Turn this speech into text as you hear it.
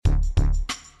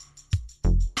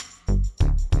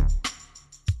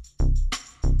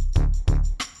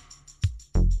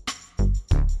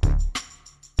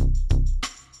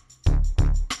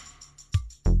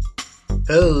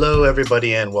Hello,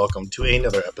 everybody, and welcome to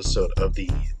another episode of the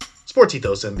Sports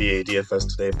Ethos NBA DFS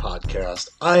Today podcast.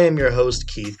 I am your host,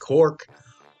 Keith Cork,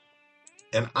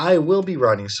 and I will be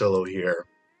riding solo here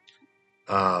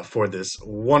for this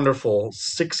wonderful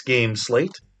 6-game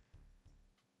slate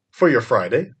for your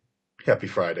Friday. Happy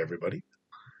Friday, everybody.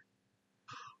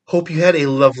 Hope you had a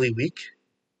lovely week.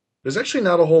 There's actually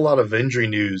not a whole lot of injury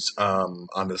news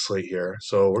on the slate here,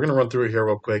 so we're going to run through it here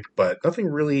real quick, but nothing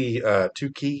really too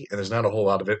key, and there's not a whole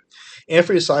lot of it.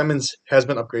 Anthony Simons has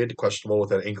been upgraded to questionable with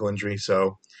that ankle injury,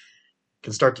 so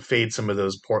can start to fade some of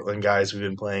those Portland guys we've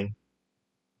been playing.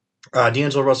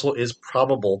 D'Angelo Russell is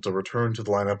probable to return to the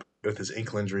lineup with his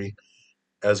ankle injury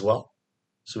as well,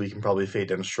 so we can probably fade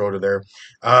Dennis Schroeder there.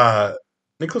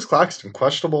 Nicholas Claxton,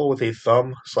 questionable with a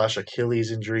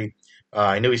thumb/Achilles injury.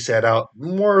 I know he sat out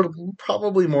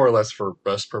probably more or less for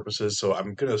rest purposes, so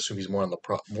I'm going to assume he's more on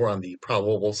the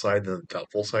probable side than the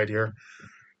doubtful side here.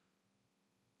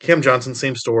 Cam Johnson,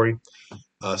 same story,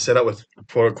 sat out with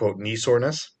quote unquote knee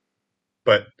soreness,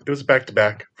 but it was back to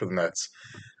back for the Nets.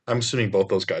 I'm assuming both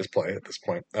those guys play at this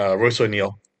point. Royce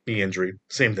O'Neal, knee injury,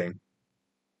 same thing.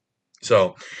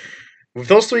 So if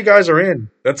those three guys are in,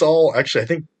 that's all. Actually, I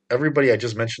think everybody I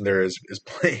just mentioned there is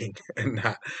playing and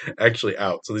not actually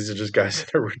out. So these are just guys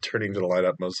that are returning to the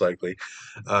lineup most likely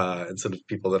instead of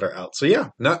people that are out. So yeah,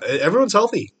 everyone's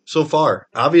healthy so far.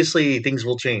 Obviously, things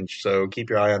will change. So keep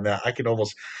your eye on that. I can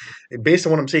almost, based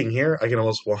on what I'm seeing here, I can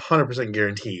almost 100%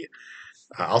 guarantee.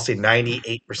 I'll say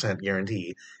 98%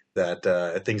 guarantee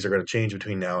that things are going to change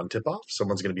between now and tip-off.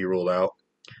 Someone's going to be ruled out.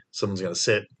 Someone's going to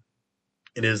sit.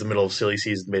 It is the middle of silly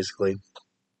season, basically.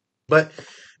 But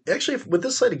actually, with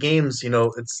this slate of games,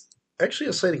 it's actually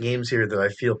a slate of games here that I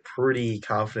feel pretty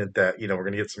confident that, we're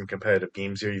going to get some competitive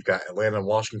games here. You've got Atlanta and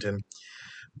Washington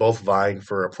both vying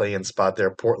for a play-in spot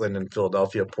there. Portland and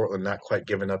Philadelphia. Portland not quite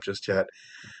giving up just yet.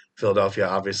 Philadelphia,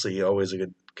 obviously, always a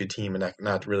good team and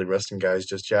not really resting guys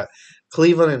just yet.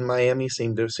 Cleveland and Miami,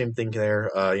 same thing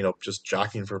there. Just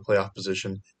jockeying for playoff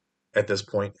position at this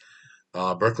point.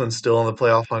 Brooklyn's still in the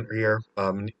playoff hunt here.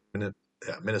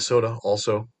 Minnesota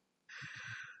also.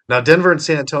 Now, Denver and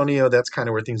San Antonio, that's kind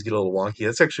of where things get a little wonky.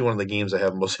 That's actually one of the games I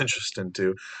have most interest in,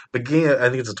 too. But I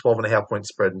think it's a 12.5-point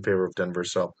spread in favor of Denver.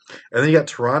 So, and then you got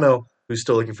Toronto, who's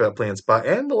still looking for that play-in spot,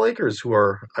 and the Lakers, who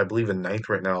are, I believe, in ninth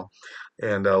right now,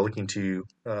 and looking to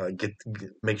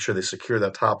make sure they secure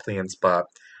that top play-in spot.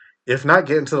 If not,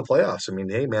 get into the playoffs. I mean,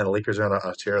 hey, man, the Lakers are on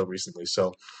a tear recently.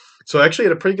 So actually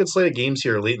had a pretty good slate of games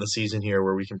here late in the season here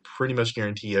where we can pretty much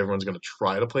guarantee everyone's going to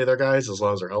try to play their guys as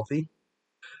long as they're healthy,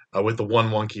 with the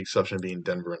one wonky exception being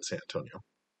Denver and San Antonio.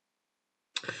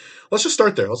 Let's just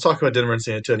start there. Let's talk about Denver and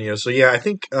San Antonio. So, yeah, I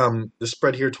think the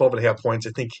spread here, 12.5 points,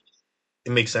 I think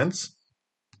it makes sense.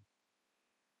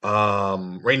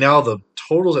 Right now, the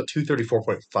total's at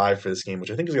 234.5 for this game,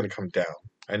 which I think is going to come down.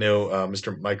 I know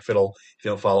Mr. Mike Fiddle. If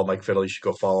you don't follow Mike Fiddle, you should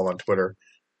go follow him on Twitter.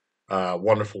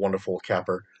 Wonderful, wonderful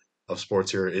capper of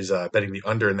sports here is betting the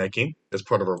under in that game as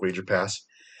part of our wager pass.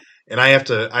 And I have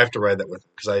to ride that with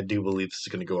him because I do believe this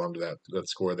is going to go under that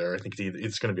score there. I think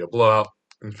it's going to be a blowout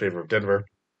in favor of Denver.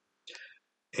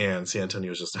 And San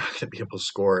Antonio is just not going to be able to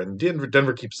score. And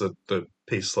Denver keeps the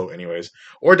pace slow anyways.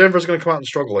 Or Denver's going to come out and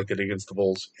struggle like they did against the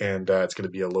Bulls. And it's going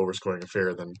to be a lower scoring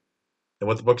affair than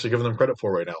what the books are giving them credit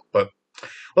for right now. But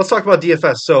let's talk about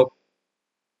DFS. So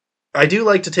I do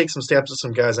like to take some stabs at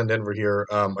some guys on Denver here.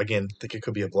 Again, I think it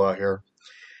could be a blowout here.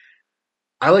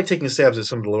 I like taking stabs at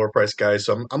some of the lower price guys.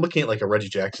 So I'm looking at like a Reggie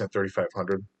Jackson at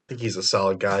 3,500. I think he's a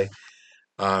solid guy.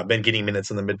 Been getting minutes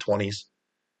in the mid-20s.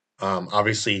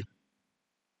 Obviously,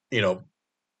 the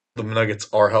Nuggets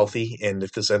are healthy, and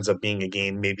if this ends up being a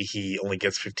game, maybe he only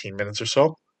gets 15 minutes or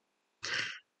so.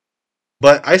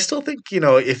 But I still think,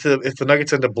 if the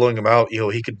Nuggets end up blowing him out,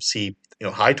 he could see,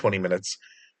 high 20 minutes.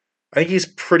 I think he's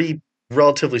pretty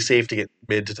relatively safe to get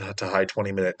mid to high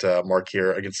 20-minute mark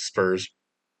here against the Spurs.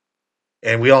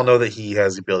 And we all know that he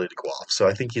has the ability to go off. So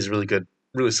I think he's really good,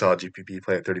 really solid GPP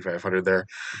play at 3,500 there.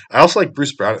 I also like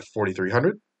Bruce Brown at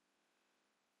 4,300.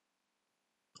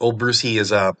 Old Brucey is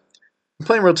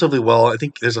playing relatively well. I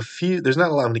think there's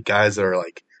not a lot of guys that are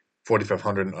like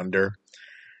 4,500 and under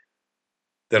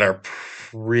that are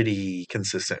pretty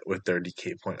consistent with their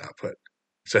DK point output.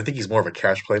 So I think he's more of a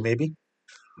cash play maybe.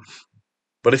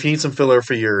 But if you need some filler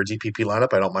for your GPP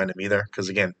lineup, I don't mind him either. Because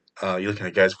again, you're looking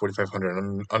at guys 4,500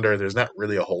 and under. There's not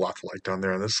really a whole lot to like down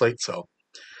there on this slate. So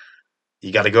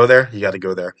you got to go there.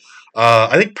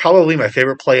 I think probably my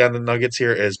favorite play on the Nuggets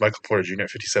here is Michael Porter Jr.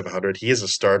 at 5,700. He is a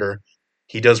starter.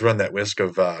 He does run that risk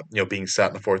of being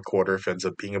sat in the fourth quarter if it ends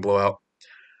up being a blowout.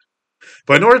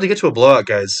 But in order to get to a blowout,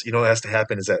 guys, what has to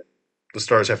happen is that the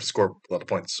Stars have to score a lot of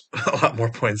points, a lot more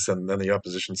points than the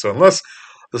opposition. So unless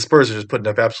the Spurs are just putting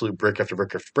up absolute brick after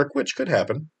brick after brick, which could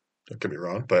happen, I could be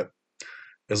wrong, but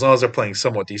as long as they're playing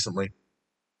somewhat decently,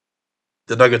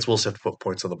 the Nuggets will have to put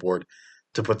points on the board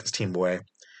to put this team away.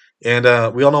 And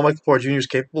we all know Michael Porter Jr. is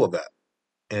capable of that.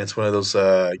 And it's one of those,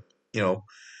 you know,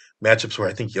 matchups where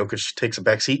I think Jokic takes a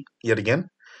back seat yet again.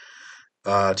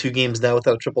 2 games now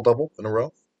without a triple double in a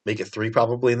row. Make it 3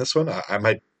 probably in this one. I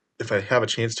might, if I have a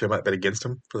chance to, I might bet against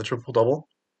him for the triple double.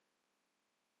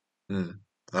 Hmm.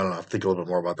 I don't know. I'll think a little bit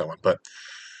more about that one, but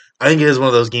I think it is one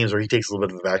of those games where he takes a little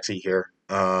bit of a backseat here.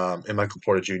 And Michael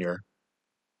Porter Jr.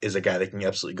 is a guy that can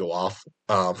absolutely go off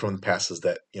from the passes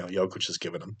that Jokic has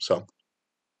given him. So,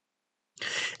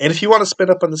 and if you want to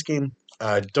spin up on this game,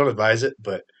 don't advise it.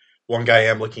 But one guy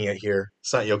I'm looking at here,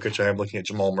 it's not Jokic. I am looking at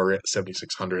Jamal Murray at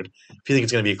 7,600. If you think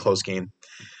it's going to be a close game,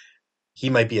 he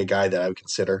might be a guy that I would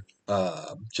consider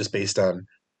just based on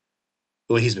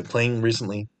the way he's been playing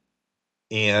recently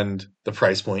and the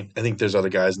price point. I think there's other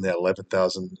guys in that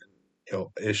 11,000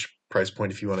 ish price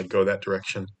point if you want to go that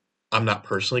direction. I'm not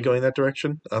personally going that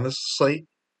direction on this slate.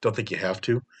 Don't think you have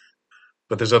to,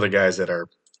 but there's other guys that are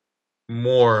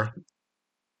more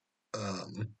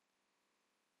um,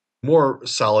 more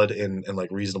solid and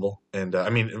like reasonable. And I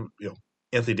mean,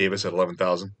 Anthony Davis at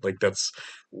 11,000. Like that's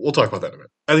we'll talk about that in a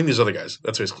minute. I think there's other guys.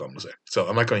 That's basically what I'm gonna say. So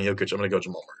I'm not going Jokic. I'm gonna go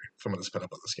Jamal Murray if I'm gonna spin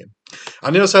up on this game.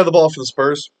 On the other side of the ball for the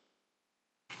Spurs,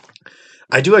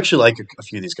 I do actually like a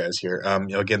few of these guys here.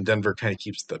 Again, Denver kind of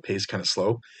keeps the pace kind of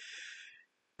slow.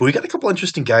 But we got a couple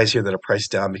interesting guys here that are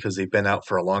priced down because they've been out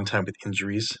for a long time with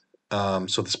injuries.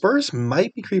 So the Spurs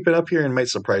might be creeping up here and might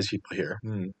surprise people here.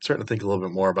 Starting to think a little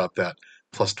bit more about that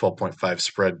plus 12.5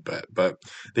 spread bet. But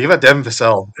they give out Devin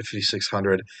Vassell at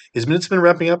 5,600. His minutes have been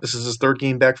ramping up. This is his 3rd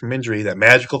game back from injury. That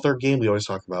magical 3rd game we always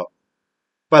talk about.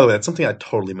 By the way, that's something I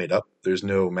totally made up. There's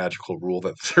no magical rule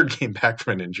that the 3rd game back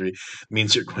from an injury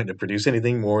means you're going to produce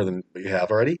anything more than what you have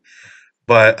already.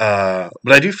 But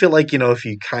I do feel like if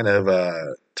you kind of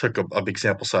took a big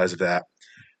sample size of that,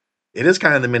 it is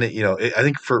kind of the minute. I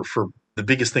think for the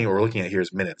biggest thing that we're looking at here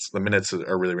is minutes. The minutes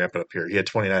are really ramping up here. He had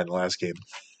 29 in the last game,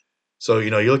 so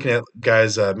you're looking at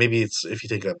guys. Maybe it's if you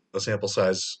take a sample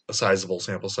size, a sizable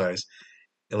sample size,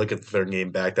 and look at the 3rd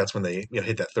game back. That's when they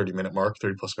hit that 30-minute mark,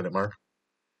 30+ minute mark,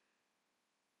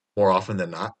 more often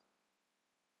than not.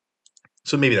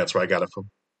 So maybe that's where I got it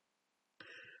from.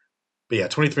 But yeah,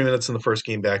 23 minutes in the 1st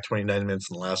game back, 29 minutes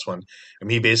in the last one. I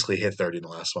mean, he basically hit 30 in the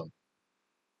last one.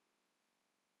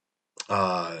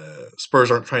 Spurs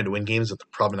aren't trying to win games that they're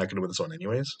probably not going to win this one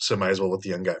anyways, so might as well let the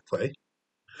young guy play.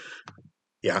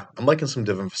 Yeah, I'm liking some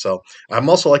Devin Vassell. I'm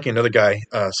also liking another guy.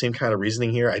 Same kind of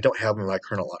reasoning here. I don't have him in my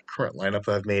current lineup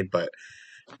that I've made, but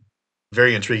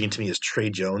very intriguing to me is Trey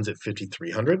Jones at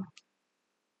 5,300.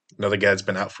 Another guy that's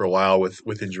been out for a while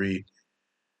with injury,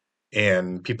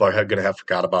 and people are going to have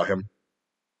forgot about him.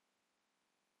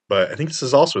 But I think this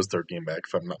is also his 3rd game back,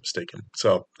 if I'm not mistaken.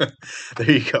 So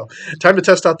there you go. Time to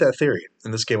test out that theory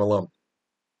in this game alone.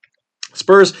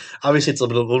 Spurs, obviously, it's a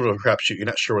little bit of a crapshoot. You're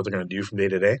not sure what they're going to do from day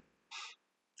to day.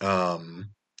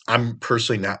 I'm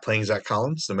personally not playing Zach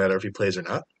Collins, no matter if he plays or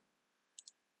not.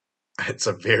 It's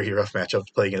a very rough matchup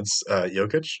to play against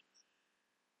Jokic.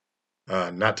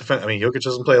 Not defend. I mean, Jokic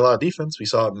doesn't play a lot of defense. We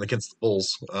saw it against the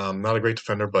Bulls. Not a great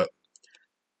defender, but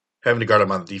having to guard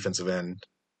him on the defensive end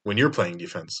when you're playing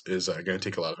defense is going to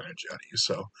take a lot of energy out of you.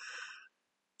 So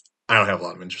I don't have a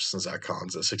lot of interest in Zach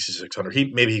Collins at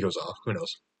 6,600. Maybe he goes off. Who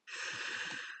knows?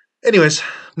 Anyways,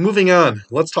 moving on.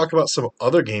 Let's talk about some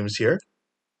other games here.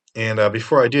 And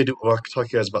before I do, I'll talk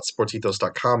to you guys about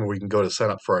sportsethos.com, where you can go to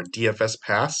sign up for our DFS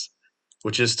pass,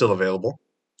 which is still available.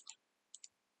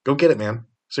 Go get it, man.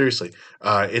 Seriously.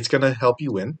 It's going to help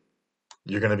you win.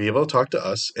 You're going to be able to talk to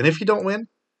us. And if you don't win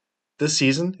this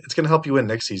season, it's going to help you win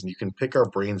next season. You can pick our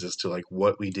brains as to like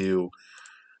what we do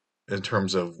in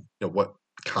terms of what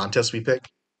contests we pick.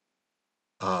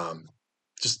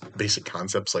 Just basic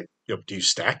concepts like, do you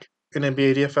stack in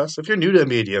NBA DFS? If you're new to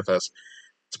NBA DFS,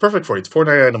 it's perfect for you. It's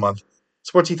 $4.99 a month.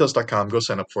 Sportsethos.com. Go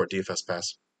sign up for a DFS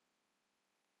pass.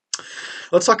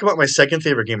 Let's talk about my second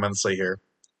favorite game on the slate here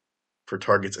for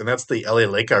targets, and that's the LA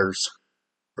Lakers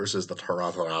versus the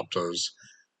Toronto Raptors.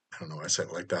 I don't know why I said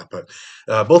it like that, but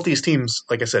both these teams,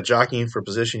 like I said, jockeying for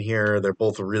position here. They're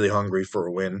both really hungry for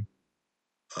a win.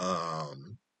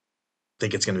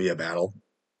 Think it's going to be a battle.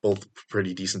 Both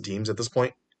pretty decent teams at this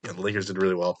point. And the Lakers did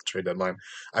really well at the trade deadline.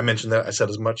 I mentioned that. I said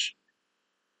as much.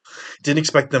 Didn't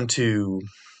expect them to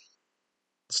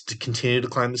continue to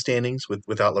climb the standings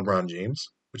without LeBron James,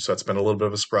 which that's been a little bit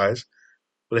of a surprise.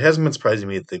 but it hasn't been surprising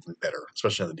me that they've been better,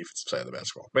 especially on the defensive side of the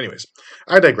basketball. But anyways,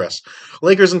 I digress.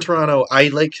 Lakers in Toronto. I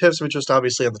have some interest,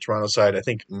 obviously, on the Toronto side. I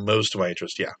think most of my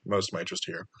interest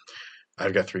here.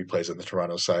 I've got 3 plays on the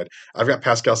Toronto side. I've got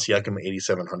Pascal Siakam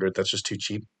 8,700. That's just too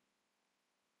cheap.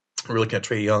 We're looking at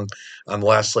Trae Young on the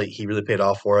last slate. He really paid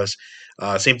off for us.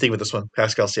 Same thing with this one.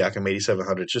 Pascal Siakam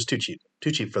 8,700. It's just too cheap.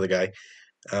 Too cheap for the guy.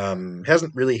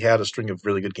 Hasn't really had a string of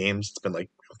really good games. It's been like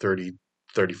 30,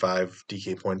 35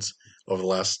 DK points over the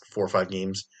last 4 or 5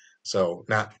 games. So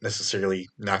not necessarily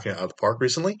knocking it out of the park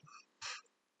recently.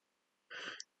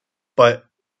 But,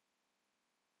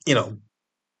 you know,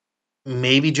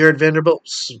 maybe Jared Vanderbilt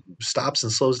stops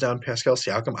and slows down Pascal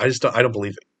Siakam. I don't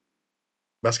believe it.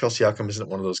 Pascal Siakam isn't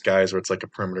one of those guys where it's like a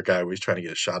perimeter guy where he's trying to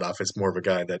get a shot off. It's more of a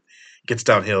guy that gets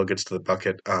downhill, gets to the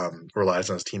bucket, relies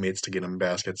on his teammates to get him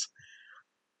baskets.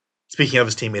 Speaking of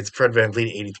his teammates, Fred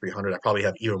VanVleet, 8,300. I probably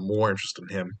have even more interest in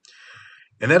him.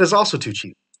 And that is also too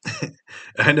cheap.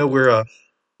 I know we're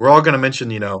all going to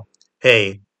mention,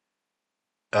 hey,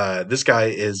 this guy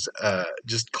is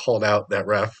just called out that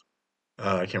ref.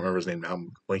 I can't remember his name now.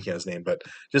 I'm blanking on his name, but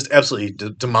just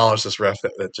absolutely demolished this ref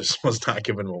that just was not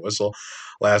giving him a whistle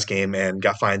last game and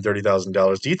got fined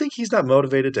 $30,000. Do you think he's not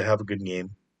motivated to have a good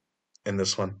game in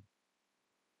this one?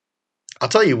 I'll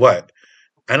tell you what.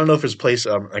 I don't know if there's a place,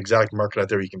 exotic market out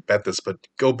there where you can bet this, but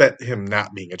go bet him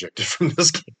not being ejected from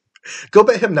this game. Go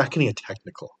bet him not getting a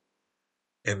technical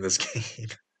in this game.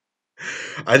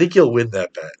 I think he'll win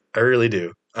that bet. I really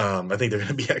do. I think they're going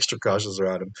to be extra cautious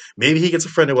around him. Maybe he gets a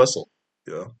friendly whistle.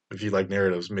 If you like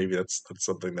narratives, maybe that's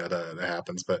something that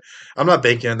happens. But I'm not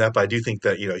banking on that. But I do think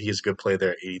that he's a good play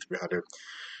there at 8,300.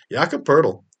 Jakob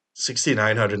Poeltl,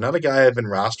 6,900. Not a guy I've been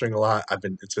rostering a lot.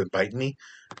 It's been biting me.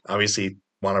 Obviously,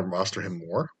 want to roster him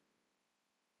more.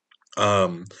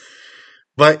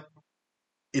 But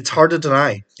it's hard to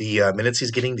deny the minutes he's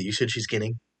getting, the usage he's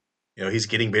getting. He's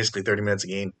getting basically 30 minutes a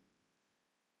game.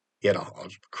 He had a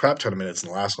crap ton of minutes in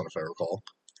the last one, if I recall.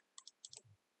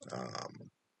 Let me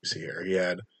see here. He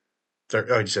had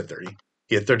he said 30.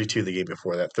 He had 32 the game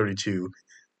before that, 32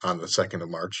 on the 2nd of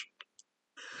March.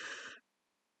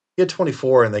 He had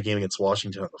 24 in that game against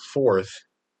Washington on the 4th,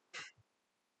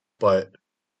 but a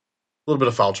little bit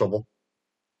of foul trouble.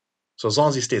 So as long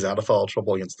as he stays out of foul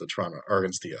trouble against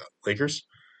the Lakers,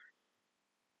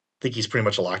 I think he's pretty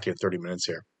much a lock in 30 minutes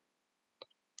here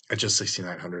at just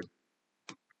 6,900.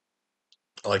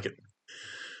 I like it.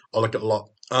 I like it a lot.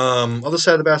 Other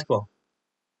side of the basketball,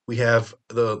 we have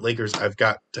the Lakers. I've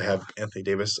got to have Anthony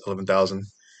Davis, 11,000.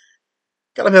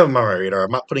 Got to have him on my radar.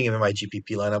 I'm not putting him in my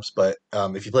GPP lineups, but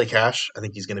if you play cash, I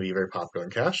think he's going to be very popular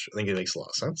in cash. I think it makes a lot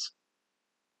of sense.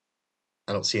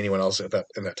 I don't see anyone else in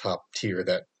that top tier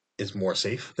that is more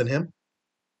safe than him.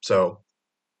 So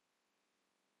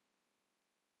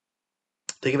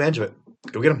take advantage of it.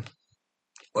 Go get him.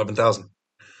 11,000.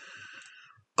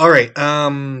 All right.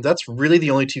 That's really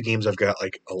the only 2 games I've got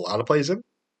like a lot of plays in.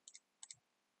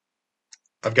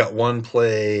 I've got 1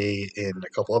 play in a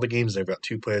couple other games, and I've got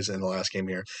 2 plays in the last game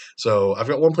here. So I've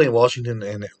got 1 play in Washington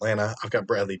and Atlanta. I've got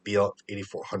Bradley Beal,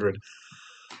 8,400.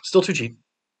 Still too cheap.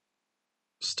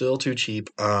 Still too cheap.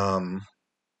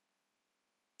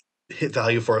 Hit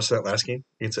value for us in that last game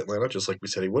against Atlanta, just like we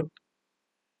said he would.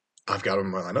 I've got him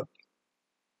in my lineup.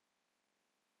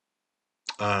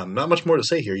 Not much more to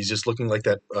say here. He's just looking like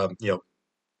that,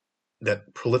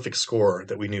 that prolific scorer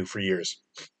that we knew for years.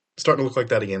 Starting to look like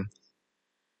that again.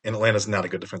 And Atlanta's not a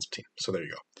good defensive team, so there you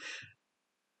go.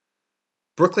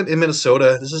 Brooklyn in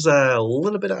Minnesota. This is a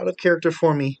little bit out of character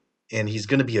for me, and he's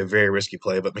going to be a very risky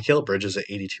play. But Mikal Bridges at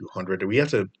 8,200. We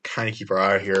have to kind of keep our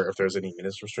eye here if there's any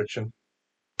minutes restriction.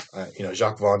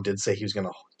 Jacques Vaughn did say he was going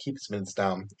to keep his minutes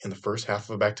down in the first half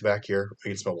of a back-to-back here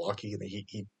against Milwaukee, and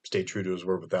he stayed true to his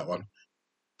word with that one.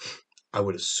 I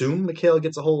would assume Mikal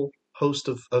gets a whole host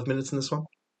of minutes in this one.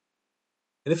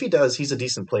 And if he does, he's a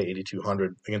decent play,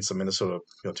 8,200 against the Minnesota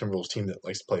Timberwolves team that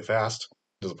likes to play fast,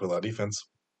 doesn't play a lot of defense.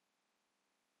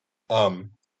 What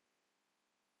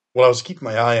I was keeping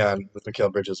my eye on with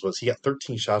Mikal Bridges was he got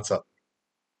 13 shots up,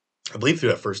 I believe, through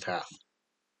that first half.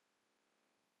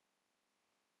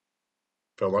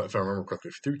 If I remember correctly,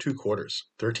 through 2 quarters,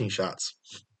 13 shots.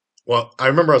 Well, I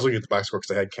remember I was looking at the box score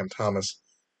because I had Cam Thomas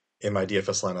in my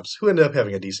DFS lineups, who ended up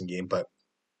having a decent game, but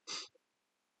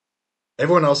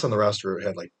everyone else on the roster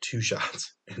had like 2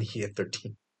 shots, and he had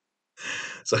 13.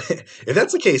 So if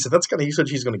that's the case, if that's kind of usage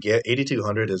he's going to get,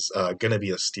 8,200 is going to be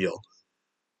a steal.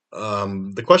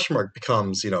 The question mark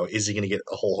becomes, is he going to get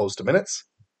a whole host of minutes?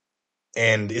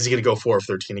 And is he going to go 4 of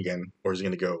 13 again? Or is he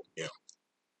going to go,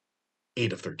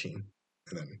 8 of 13?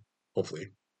 And then hopefully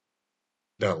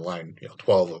down the line,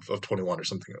 12 of 21 or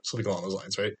something along those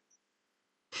lines, right?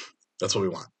 That's what we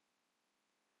want.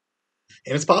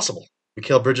 And it's possible.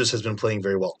 Mikal Bridges has been playing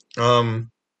very well. All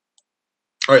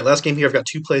right, last game here. I've got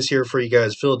 2 plays here for you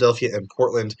guys, Philadelphia and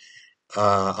Portland.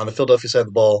 On the Philadelphia side of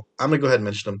the ball, I'm going to go ahead and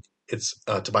mention him. It's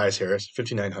Tobias Harris,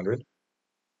 5,900.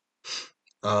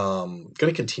 Going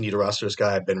to continue to roster this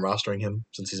guy. I've been rostering him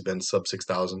since he's been sub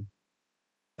 6,000.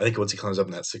 I think once he climbs up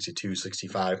in that 62,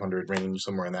 6,500 range,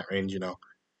 somewhere in that range,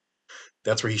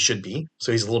 that's where he should be.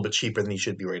 So he's a little bit cheaper than he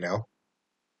should be right now.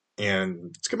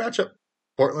 And it's a good matchup.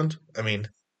 Portland, I mean,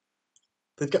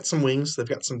 they've got some wings. They've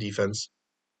got some defense.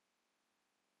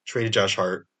 Traded Josh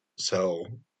Hart. So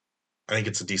I think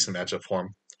it's a decent matchup for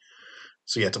him.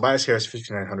 So yeah, Tobias Harris,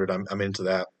 5,900. I'm into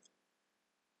that.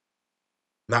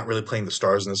 Not really playing the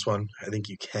stars in this one. I think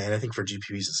you can. I think for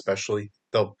GPPs especially,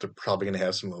 they're probably going to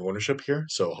have some ownership here.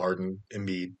 So Harden,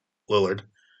 Embiid, Lillard.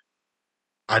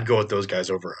 I'd go with those guys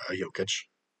over Jokic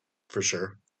for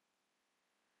sure.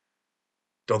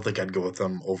 Don't think I'd go with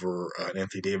them over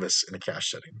Anthony Davis in a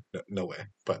cash setting. No way.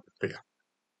 But yeah.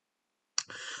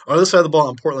 On the other side of the ball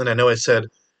in Portland, I know I said,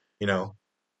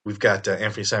 we've got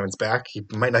Anthony Simons back. He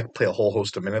might not play a whole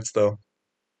host of minutes though.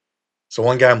 So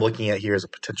one guy I'm looking at here is a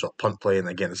potential punt play, and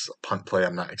again, this is a punt play.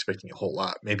 I'm not expecting a whole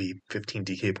lot, maybe 15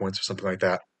 DK points or something like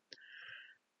that.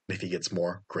 If he gets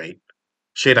more, great.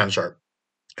 Shadon Sharp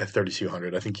at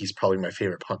 3,200. I think he's probably my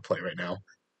favorite punt play right now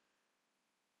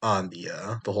on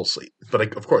the whole slate.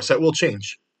 But of course, that will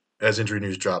change as injury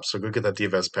news drops. So go get that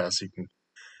DFS pass so you can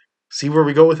see where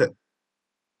we go with it.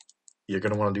 You're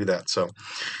going to want to do that. So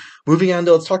moving on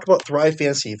to, let's talk about Thrive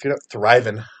Fantasy. If you're not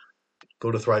thriving, go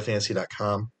to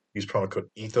thrivefantasy.com. Use promo code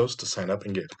ETHOS to sign up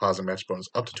and get a deposit match bonus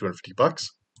up to $250.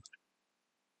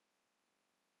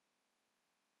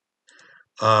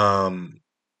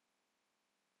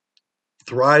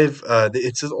 Thrive,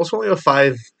 it's also only a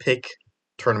 5-pick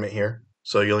tournament here,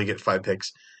 so you only get 5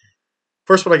 picks.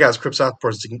 First one I got is Kristaps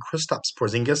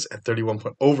Porzingis at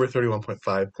over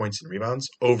 31.5 points and rebounds.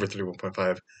 Over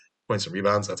 31.5 points and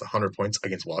rebounds. That's 100 points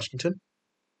against Washington.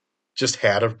 Just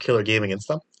had a killer game against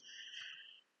them.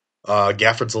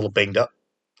 Gafford's a little banged up.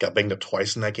 Got banged up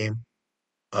twice in that game.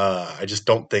 I just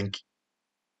don't think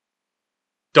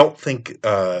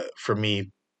for me.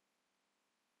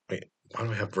 Wait, why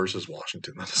do I have versus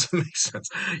Washington? That doesn't make sense.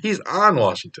 He's on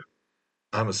Washington.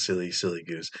 I'm a silly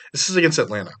goose. This is against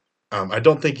Atlanta. I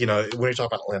don't think, when you talk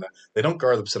about Atlanta, they don't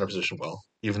guard the center position well,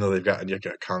 even though they've got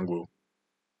Onyeka Okongwu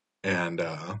and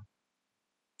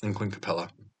Clint Capella.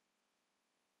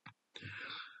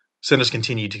 Centers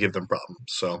continue to give them problems,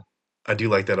 so I do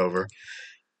like that over.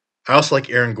 I also like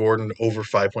Aaron Gordon over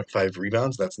 5.5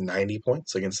 rebounds. That's 90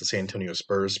 points against the San Antonio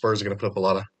Spurs. Spurs are going to put up a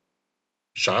lot of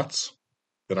shots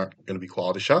that aren't going to be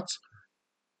quality shots.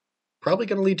 Probably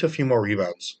going to lead to a few more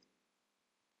rebounds.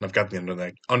 I've got the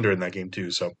under in that game too,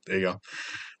 so there you go.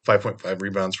 5.5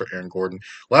 rebounds for Aaron Gordon.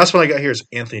 Last one I got here is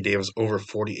Anthony Davis over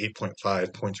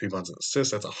 48.5 points, rebounds, and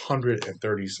assists. That's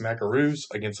 130 smackaroos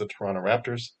against the Toronto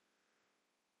Raptors.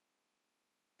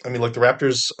 I mean, look, the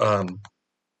Raptors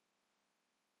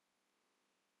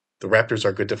are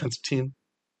a good defensive team.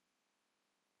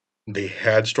 They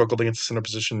had struggled against the center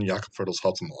position. Jakob Poeltl's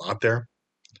helped them a lot there.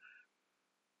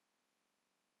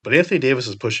 But Anthony Davis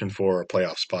is pushing for a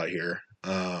playoff spot here.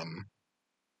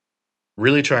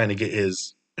 Really trying to get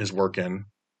his work in,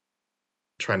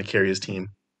 trying to carry his team.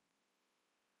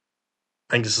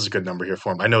 I think this is a good number here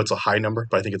for him. I know it's a high number,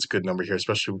 but I think it's a good number here,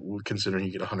 especially considering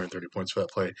you get 130 points for that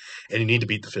play, and you need to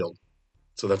beat the field.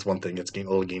 So that's one thing. It's a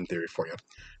little game theory for you.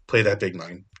 Play that big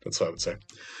line. That's what I would say.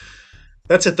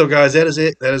 That's it, though, guys. That is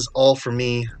it. That is all for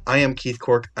me. I am Keith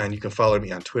Cork, and you can follow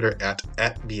me on Twitter at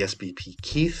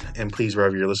BSBPKeith. And please,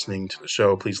 wherever you're listening to the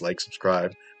show, please like,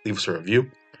 subscribe, leave us a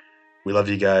review. We love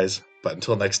you guys. But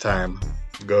until next time,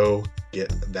 go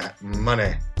get that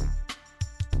money.